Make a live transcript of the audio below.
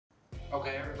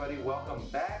Okay, everybody, welcome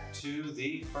back to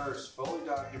the first fully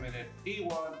documented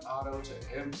P1 Auto to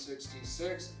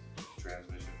M66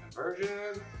 transmission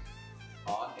conversion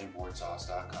on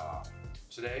ImportSauce.com.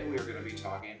 Today we are going to be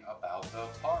talking about the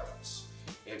parts.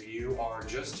 If you are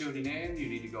just tuning in, you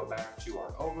need to go back to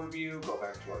our overview, go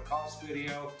back to our cost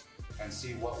video, and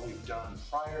see what we've done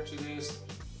prior to this.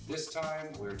 This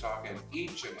time we're talking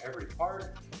each and every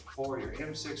part for your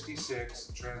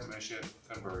M66 transmission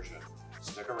conversion.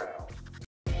 Stick around.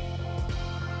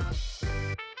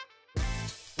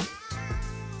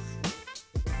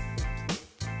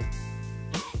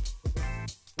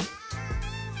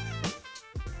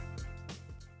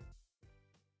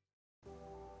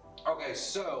 Okay,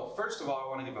 so first of all, I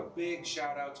want to give a big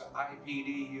shout out to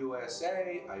IPD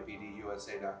USA,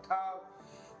 IPDUSA.com,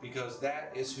 because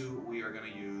that is who we are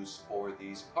going to use for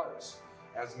these parts.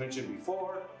 As mentioned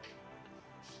before,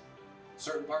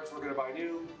 certain parts we're going to buy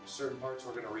new, certain parts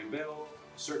we're going to rebuild,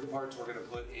 certain parts we're going to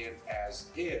put in as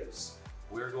is.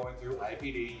 We're going through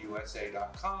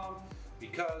IPDUSA.com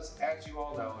because, as you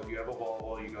all know, if you have a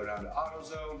Volvo, you go down to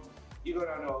AutoZone, you go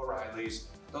down to O'Reilly's,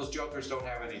 those jokers don't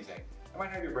have anything. It might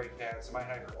have your brake pads, it might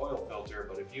have your oil filter,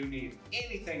 but if you need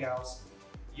anything else,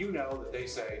 you know that they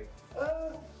say,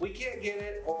 we can't get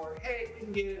it, or hey, we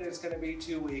can get it, it's going to be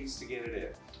 2 weeks to get it in.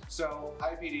 So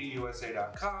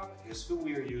IPDUSA.com is who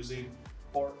we are using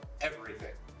for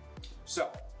everything. So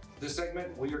this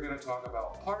segment, we are going to talk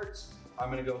about parts. I'm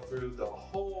going to go through the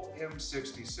whole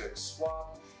M66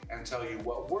 swap and tell you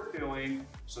what we're doing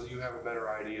so that you have a better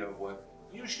idea of what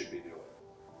you should be doing.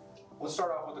 Let's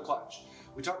start off with the clutch.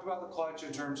 We talked about the clutch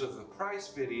in terms of the price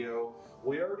video.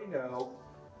 We already know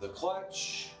the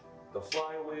clutch, the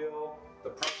flywheel, the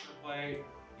pressure plate.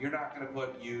 You're not going to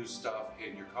put used stuff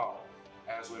in your car.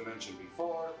 As we mentioned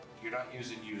before, you're not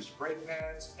using used brake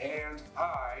pads, and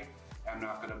I am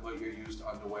not going to put your used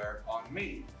underwear on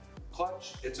me.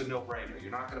 Clutch, it's a no-brainer.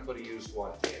 You're not going to put a used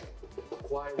one in.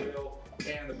 Flywheel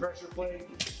and the pressure plate,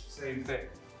 same thing.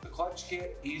 The clutch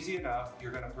kit, easy enough.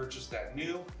 You're going to purchase that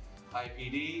new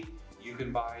IPD. You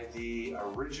can buy the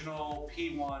original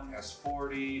P1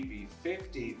 S40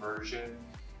 V50 version.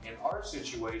 In our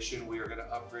situation, we are going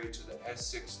to upgrade to the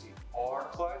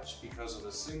S60R clutch because of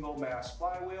the single mass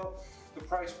flywheel. The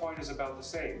price point is about the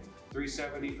same,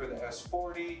 $370 for the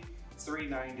S40,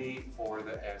 $390 for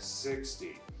the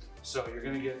S60. So you're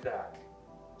going to get that.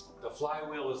 The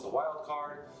flywheel is the wild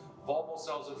card. Volvo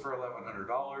sells it for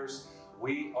 $1,100.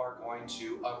 We are going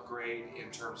to upgrade in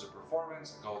terms of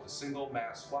performance and go with the single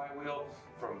mass flywheel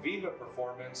from Viva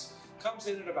Performance. Comes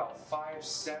in at about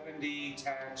 $570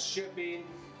 tax shipping,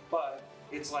 but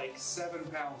it's like 7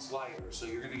 pounds lighter. So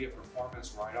you're gonna get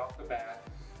performance right off the bat.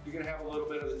 You're gonna have a little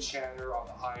bit of the chatter on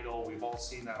the idle. We've all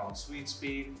seen that on Sweet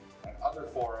Speed and other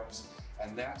forums.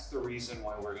 And that's the reason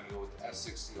why we're gonna go with the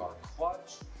S60R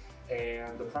clutch.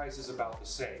 And the price is about the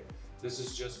same. This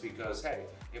is just because, hey,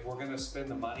 if we're gonna spend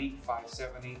the money,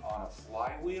 $570 on a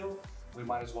flywheel, we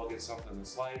might as well get something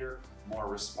that's lighter, more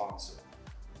responsive.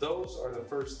 Those are the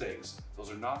first things.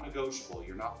 Those are non-negotiable.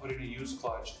 You're not putting a used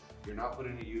clutch, you're not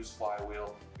putting a used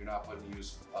flywheel, you're not putting a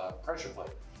used pressure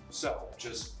plate. So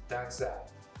just, that's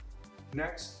that.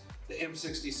 Next, the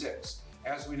M66.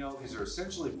 As we know, these are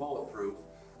essentially bulletproof,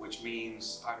 which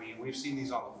means, we've seen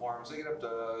these on the forums, they get up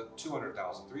to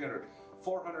 200,000, 300,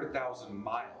 400,000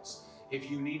 miles. If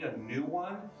you need a new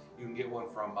one, you can get one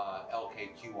from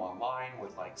LKQ online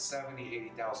with like 70,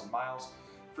 80,000 miles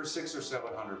for $600 or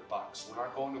 $700. We're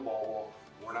not going to Volvo.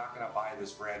 We're not going to buy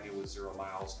this brand new with 0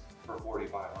 miles for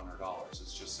 $4,500.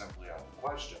 It's just simply out of the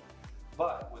question.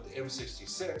 But with the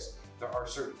M66, there are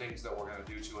certain things that we're going to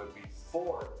do to it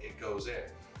before it goes in.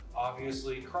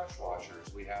 Obviously, crush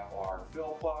washers. We have our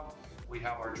fill plug, we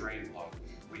have our drain plug.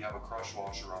 We have a crush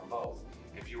washer on both.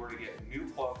 If you were to get new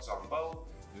plugs on both,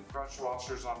 new crush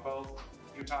washers on both,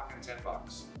 you're talking 10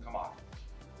 bucks. Come on.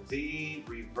 The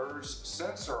reverse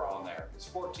sensor on there is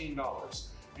 $14.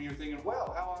 And you're thinking,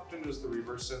 well, how often does the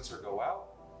reverse sensor go out?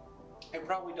 It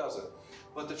probably doesn't,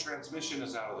 but the transmission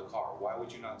is out of the car. Why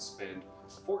would you not spend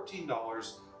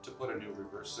 $14 to put a new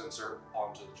reverse sensor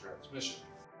onto the transmission?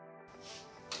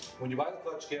 When you buy the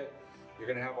clutch kit, you're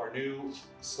going to have our new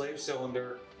slave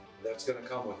cylinder that's going to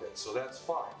come with it. So that's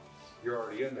fine. You're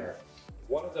already in there.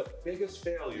 One of the biggest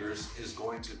failures is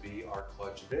going to be our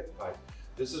clutch vent pipe.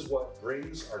 This is what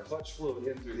brings our clutch fluid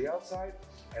in through the outside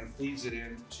and feeds it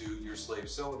into your slave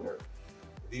cylinder.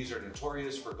 These are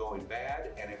notorious for going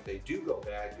bad, and if they do go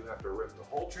bad, you have to rip the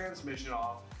whole transmission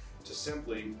off to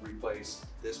simply replace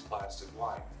this plastic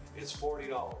line. It's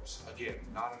 $40. Again,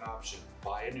 not an option.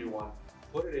 Buy a new one,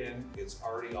 put it in, it's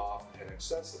already off and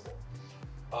accessible.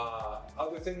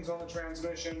 Other things on the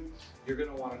transmission, you're going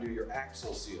to want to do your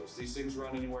axle seals. These things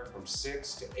run anywhere from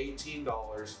 $6 to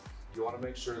 $18. You want to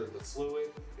make sure that the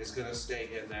fluid is going to stay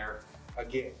in there.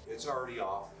 Again, it's already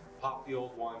off. Pop the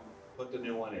old one, put the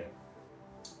new one in.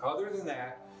 Other than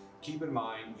that, keep in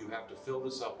mind you have to fill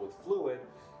this up with fluid,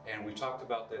 and we talked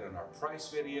about that in our price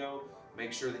video.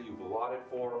 Make sure that you've allotted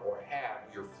for or have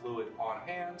your fluid on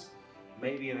hand,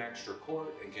 maybe an extra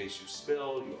quart in case you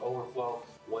spill, you overflow,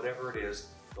 whatever it is.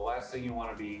 The last thing you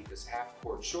want to be is half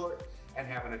quart short and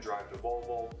having to drive to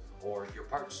Volvo or your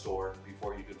parts store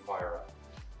before you can fire up.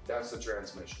 That's the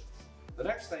transmission. The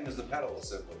next thing is the pedal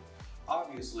assembly.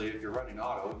 Obviously, if you're running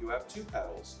auto, you have 2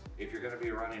 pedals. If you're going to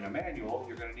be running a manual,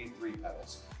 you're going to need 3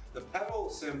 pedals. The pedal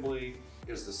assembly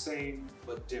is the same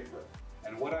but different.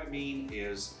 And what I mean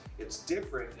is it's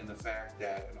different in the fact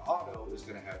that an auto is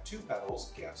going to have 2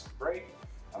 pedals, gas and brake.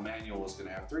 A manual is going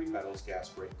to have 3 pedals, gas,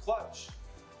 brake, clutch.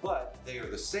 But they are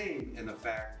the same in the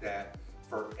fact that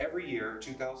for every year,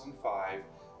 2005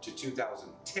 to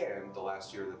 2010, the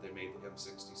last year that they made the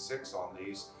M66 on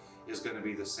these, is going to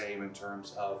be the same in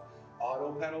terms of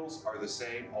auto pedals are the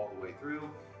same all the way through,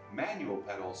 manual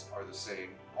pedals are the same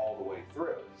all the way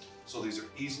through. So these are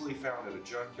easily found at a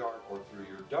junkyard or through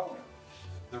your donor.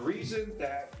 The reason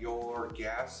that your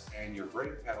gas and your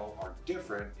brake pedal are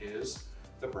different is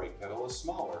the brake pedal is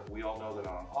smaller. We all know that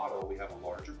on an auto we have a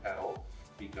larger pedal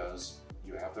because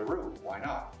you have the room, why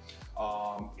not?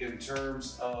 In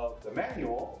terms of the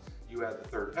manual, you add the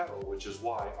 3rd pedal, which is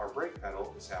why our brake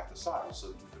pedal is half the size, so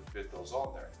that you can fit those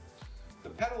on there. The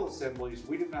pedal assemblies,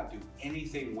 we did not do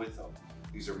anything with them.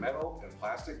 These are metal and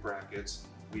plastic brackets.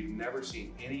 We've never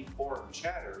seen any forum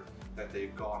chatter that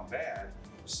they've gone bad,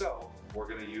 so we're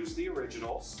going to use the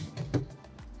originals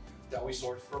that we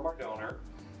sourced from our donor,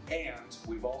 and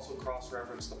we've also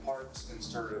cross-referenced the parts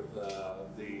instead of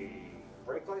the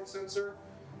brake light sensor,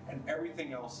 and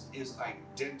everything else is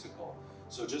identical.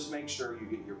 So just make sure you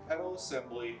get your pedal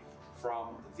assembly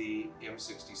from the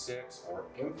M66 or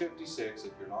M56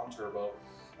 if you're non-turbo,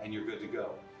 and you're good to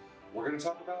go. We're going to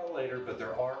talk about it later, but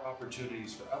there are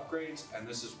opportunities for upgrades, and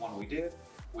this is one we did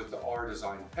with the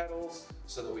R-Design pedals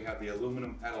so that we have the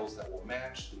aluminum pedals that will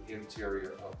match the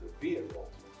interior of the vehicle.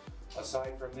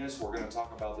 Aside from this, we're going to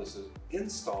talk about this as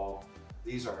install.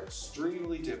 These are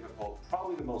extremely difficult,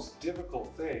 probably the most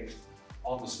difficult thing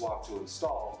on the swap to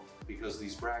install because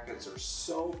these brackets are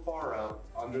so far up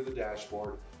under the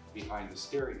dashboard behind the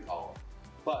steering column.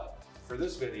 But for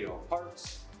this video of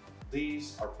parts,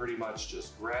 these are pretty much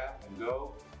just grab and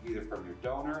go, either from your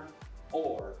donor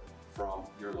or from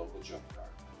your local junkyard.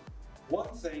 One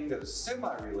thing that is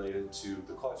semi-related to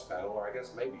the clutch pedal, or I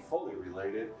guess maybe fully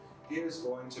related, is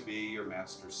going to be your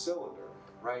master cylinder,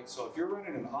 right? So if you're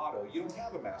running an auto, you don't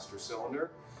have a master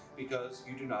cylinder because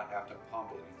you do not have to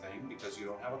pump anything because you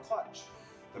don't have a clutch.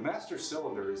 The master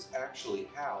cylinder is actually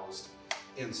housed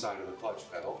inside of the clutch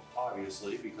pedal,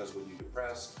 obviously, because when you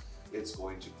depress, it's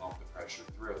going to pump the pressure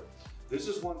through. This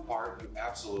is one part you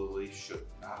absolutely should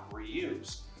not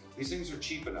reuse. These things are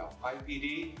cheap enough.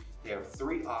 IPD, they have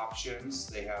 3 options.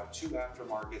 They have 2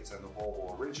 aftermarkets and the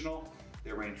Volvo original.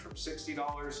 They range from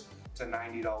 $60 to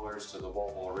 $90 to the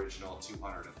Volvo original,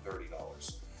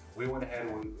 $230. We went ahead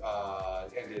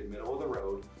and did middle of the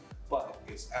road, but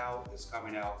it's out, it's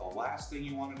coming out. The last thing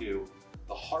you want to do,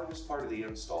 the hardest part of the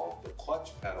install, the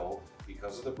clutch pedal,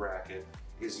 because of the bracket,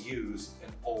 is use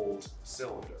an old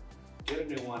cylinder. Get a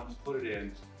new one, put it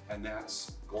in, and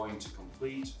that's going to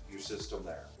complete your system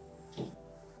there.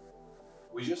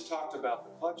 We just talked about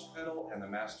the clutch pedal and the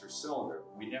master cylinder.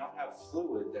 We now have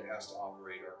fluid that has to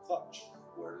operate our clutch.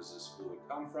 Where does this fluid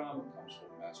come from? It comes from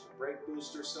the master brake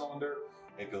booster cylinder.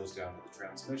 It goes down to the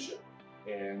transmission,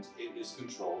 and it is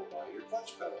controlled by your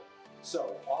clutch pedal.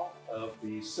 So off of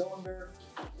the cylinder,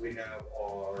 we have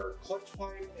our clutch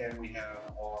pipe and we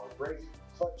have our brake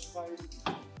clutch pipe.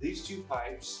 These 2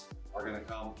 pipes are going to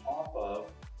come off of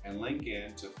and link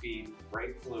in to feed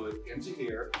brake fluid into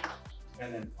here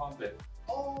and then pump it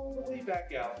all the way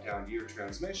back out down to your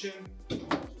transmission, which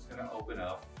is going to open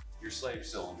up your slave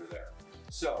cylinder there.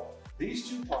 So these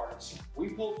 2 parts we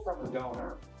pulled from the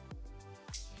donor,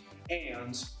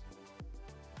 and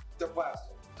they're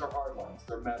plastic, they're hard ones,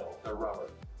 they're metal, they're rubber.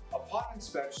 Upon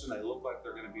inspection, they look like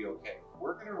they're going to be okay.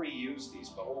 We're going to reuse these,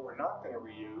 but what we're not going to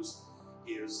reuse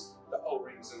is the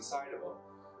O-rings inside of them.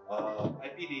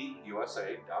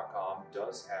 IPDUSA.com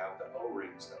does have the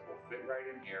O-rings that will fit right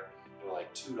in here. They're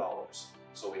like $2.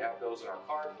 So we have those in our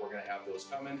cart. We're going to have those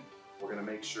coming. We're going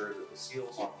to make sure that the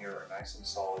seals on here are nice and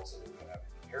solid so that we don't have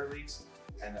any air leaks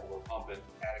and that we're pumping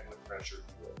adequate pressure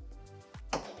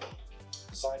through.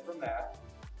 Aside from that,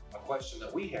 A question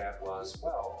that we had was,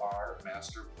 well, our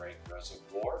master brake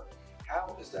reservoir,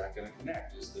 how is that going to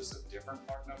connect? Is this a different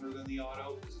part number than the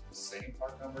auto? Is it the same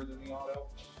part number than the auto?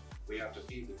 We have to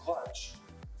feed the clutch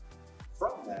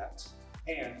from that,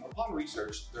 and upon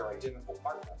research, they're identical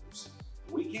part numbers.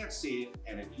 We can't see it,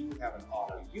 and if you have an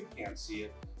auto, you can't see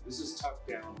it. This is tucked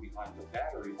down behind the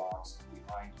battery box,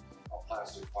 behind a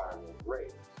plastic firewall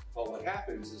grate. But what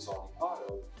happens is on the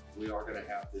auto, we are going to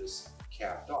have this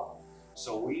capped off.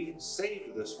 So we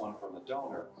saved this one from the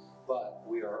donor, but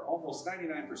we are almost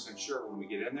 99% sure when we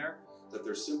get in there that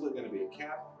there's simply going to be a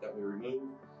cap that we remove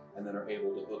and then are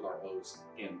able to hook our hose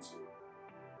into.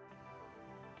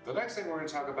 The next thing we're going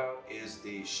to talk about is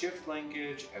the shift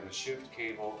linkage and the shift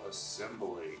cable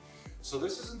assembly. So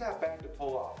this isn't that bad to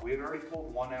pull off. We had already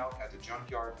pulled one out at the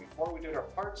junkyard before we did our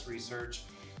parts research.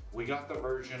 We got the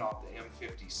version off the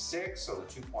M56, so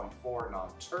the 2.4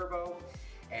 non-turbo,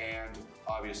 and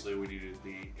obviously we needed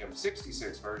the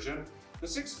M66 version, the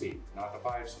 6-speed, not the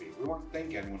 5-speed. We weren't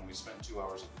thinking when we spent 2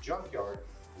 hours at the junkyard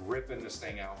ripping this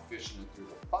thing out, fishing it through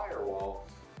the firewall,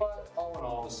 but all in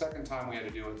all, the second time we had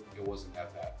to do it, it wasn't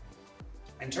that bad.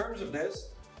 In terms of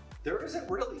this, there isn't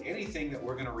really anything that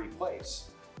we're going to replace.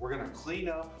 We're going to clean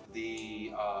up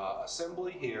the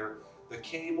assembly here. The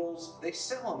cables, they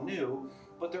sell them new,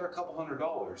 but they're a couple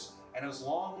 $100. And as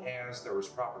long as there was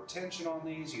proper tension on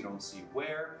these, you don't see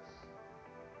wear,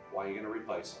 why are you going to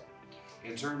replace them?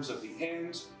 In terms of the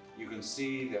ends, you can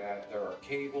see that there are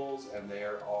cables and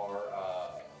there are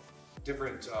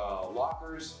different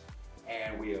lockers,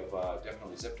 and we have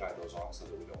definitely zip tied those on so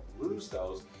that we don't lose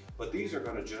those. But these are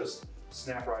going to just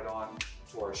snap right on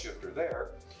to our shifter there,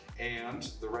 and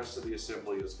the rest of the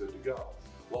assembly is good to go.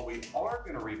 What we are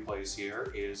going to replace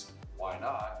here is, why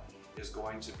not, is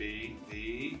going to be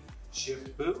the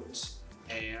shift boot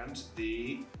and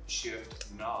the shift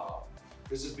knob.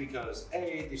 This is because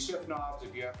A, the shift knobs,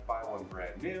 if you have to buy one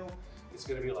brand new, it's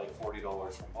going to be like $40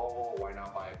 from Volvo. Why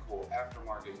not buy a cool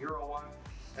aftermarket Euro one?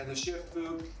 And the shift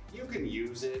boot, you can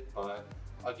use it, but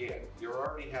again, you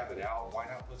already have it out. Why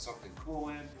not put something cool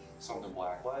in, something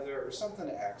black leather, or something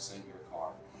to accent your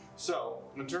car? So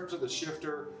in terms of the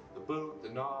shifter, the boot, the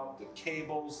knob, the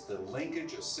cables, the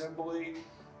linkage assembly,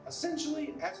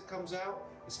 essentially as it comes out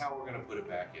is how we're going to put it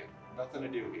back in. Nothing to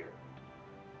do here.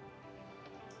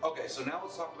 Okay, so now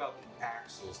let's talk about the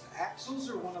axles. The axles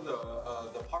are one of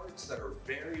the parts that are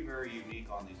very, very unique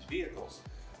on these vehicles.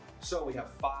 So we have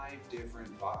 5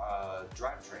 different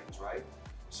drivetrains, right?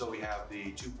 So we have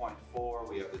the 2.4,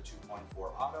 we have the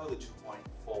 2.4 auto, the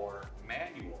 2.4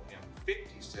 manual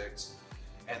M56,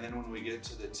 and then when we get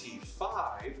to the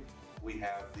T5, we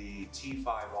have the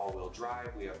T5 all-wheel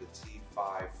drive, we have the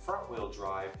T5 front-wheel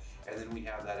drive, and then we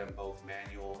have that in both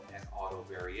manual and auto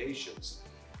variations.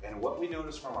 And what we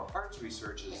noticed from our parts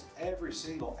research is every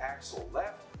single axle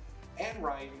left and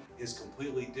right is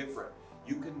completely different.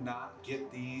 You cannot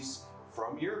get these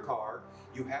from your car.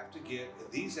 You have to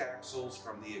get these axles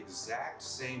from the exact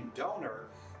same donor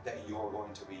that you're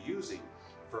going to be using.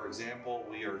 For example,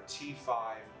 we are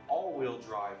T5 all-wheel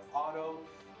drive auto.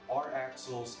 Our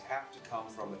axles have to come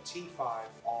from a T5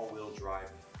 all-wheel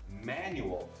drive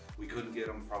manual. We couldn't get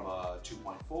them from a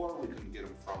 2.4, we couldn't get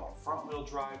them from a front-wheel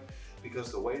drive,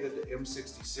 because the way that the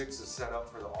M66 is set up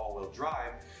for the all-wheel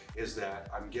drive is that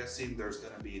I'm guessing there's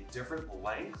going to be a different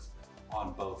length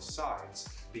on both sides,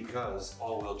 because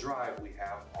all-wheel drive we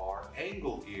have our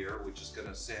angle gear, which is going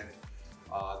to send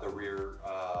the rear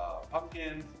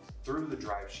pumpkin through the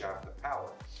drive shaft of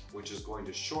power, which is going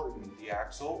to shorten the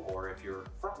axle, or if you're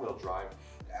front-wheel drive,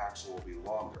 the axle will be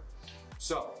longer.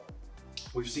 So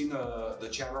we've seen the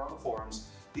chatter on the forums.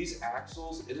 These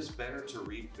axles, it is better to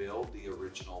rebuild the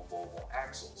original Volvo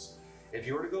axles. If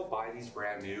you were to go buy these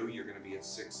brand new, you're going to be at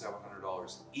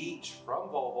 $600–700 each from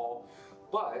Volvo.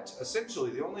 But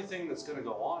essentially, the only thing that's going to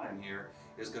go on in here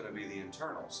is going to be the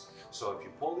internals. So if you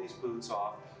pull these boots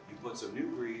off, you put some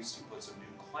new grease, you put some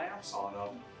new clamps on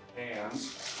them, and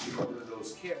you order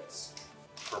those kits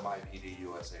from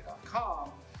IPDUSA.com,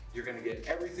 you're going to get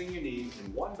everything you need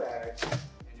in one bag,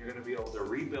 and you're going to be able to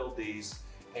rebuild these.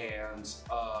 And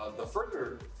the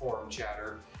further forum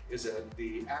chatter is that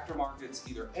the aftermarkets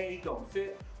either A, don't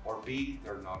fit, or B,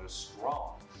 they're not as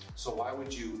strong. So why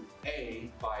would you A,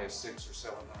 buy a $600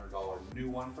 or $700 new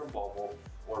one from Volvo,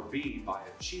 or B, buy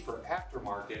a cheaper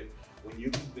aftermarket when you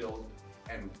can build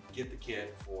and get the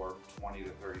kit for $20 to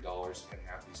 $30 and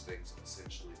have these things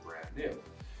essentially brand new?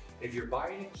 If you're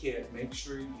buying a kit, make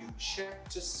sure you check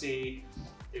to see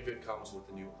if it comes with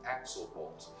a new axle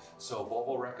bolt. So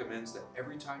Volvo recommends that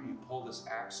every time you pull this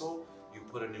axle, you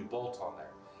put a new bolt on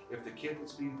there. If the kit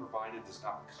that's being provided does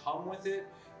not come with it,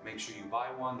 make sure you buy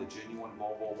one. The genuine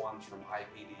Volvo ones from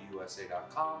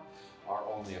IPDUSA.com are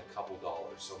only a couple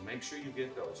dollars. So make sure you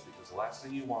get those, because the last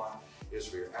thing you want is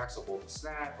for your axle bolt to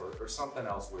snap or something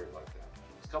else weird like that.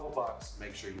 It's a couple bucks,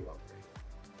 make sure you upgrade.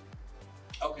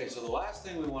 Okay, so the last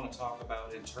thing we want to talk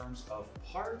about in terms of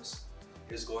parts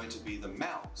is going to be the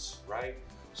mounts, right?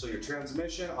 So your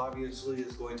transmission obviously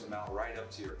is going to mount right up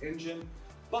to your engine,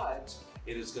 but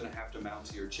it is going to have to mount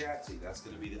to your chassis. That's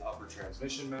going to be the upper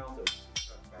transmission mount that's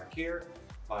back here,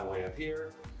 by way of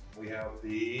here. We have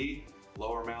the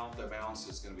lower mount that mounts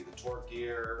is going to be the torque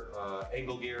gear,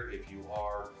 angle gear if you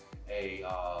are a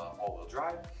all-wheel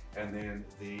drive, and then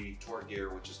the torque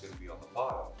gear, which is going to be on the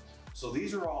bottom. So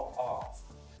these are all off,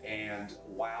 and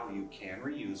while you can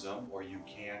reuse them, or you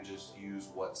can just use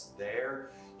what's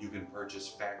there, you can purchase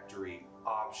factory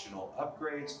optional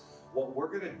upgrades. What we're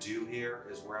going to do here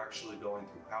is we're actually going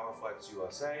through PowerFlex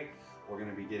USA. We're going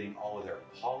to be getting all of their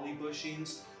poly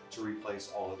bushings to replace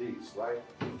all of these, right?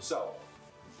 So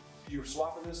you're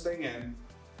swapping this thing in,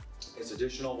 it's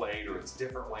additional weight, or it's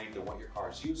different weight than what your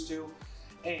car is used to,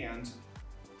 and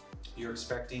you're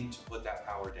expecting to put that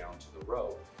power down to the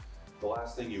road. The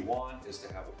last thing you want is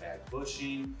to have a bad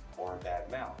bushing or a bad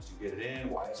mount. You get it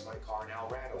in, why is my car now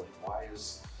rattling? Why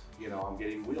is, I'm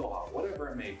getting wheel hop, whatever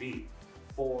it may be.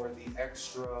 For the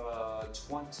extra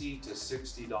 $20 to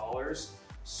 $60,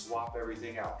 swap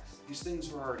everything out. These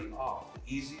things are already off.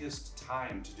 The easiest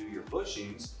time to do your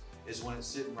bushings is when it's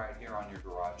sitting right here on your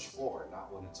garage floor,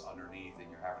 not when it's underneath and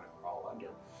you're having to crawl under.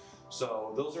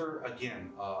 So those are, again,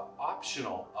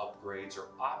 optional upgrades or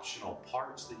optional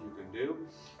parts that you can do.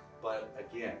 But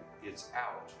again, it's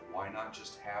out. Why not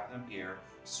just have them here,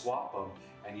 swap them,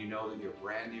 and you know that your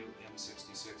brand new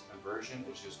M66 conversion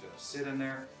is just going to sit in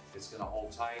there, it's going to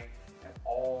hold tight, and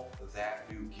all that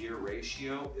new gear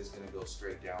ratio is going to go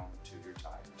straight down to your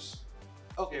tires.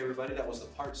 Okay, everybody, that was the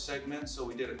parts segment. So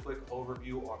we did a quick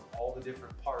overview on all the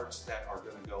different parts that are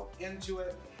going to go into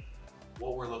it,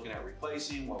 what we're looking at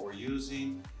replacing, what we're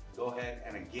using. Go ahead,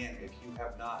 and again, if you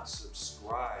have not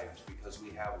subscribed, because we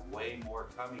have way more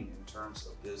coming in terms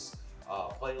of this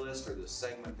playlist or this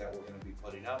segment that we're going to be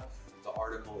putting up. The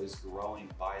article is growing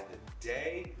by the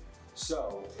day.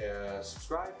 So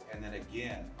subscribe, and then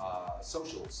again,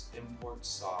 socials, Import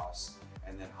Sauce,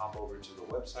 and then hop over to the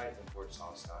website,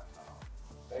 importsauce.com.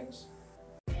 Thanks.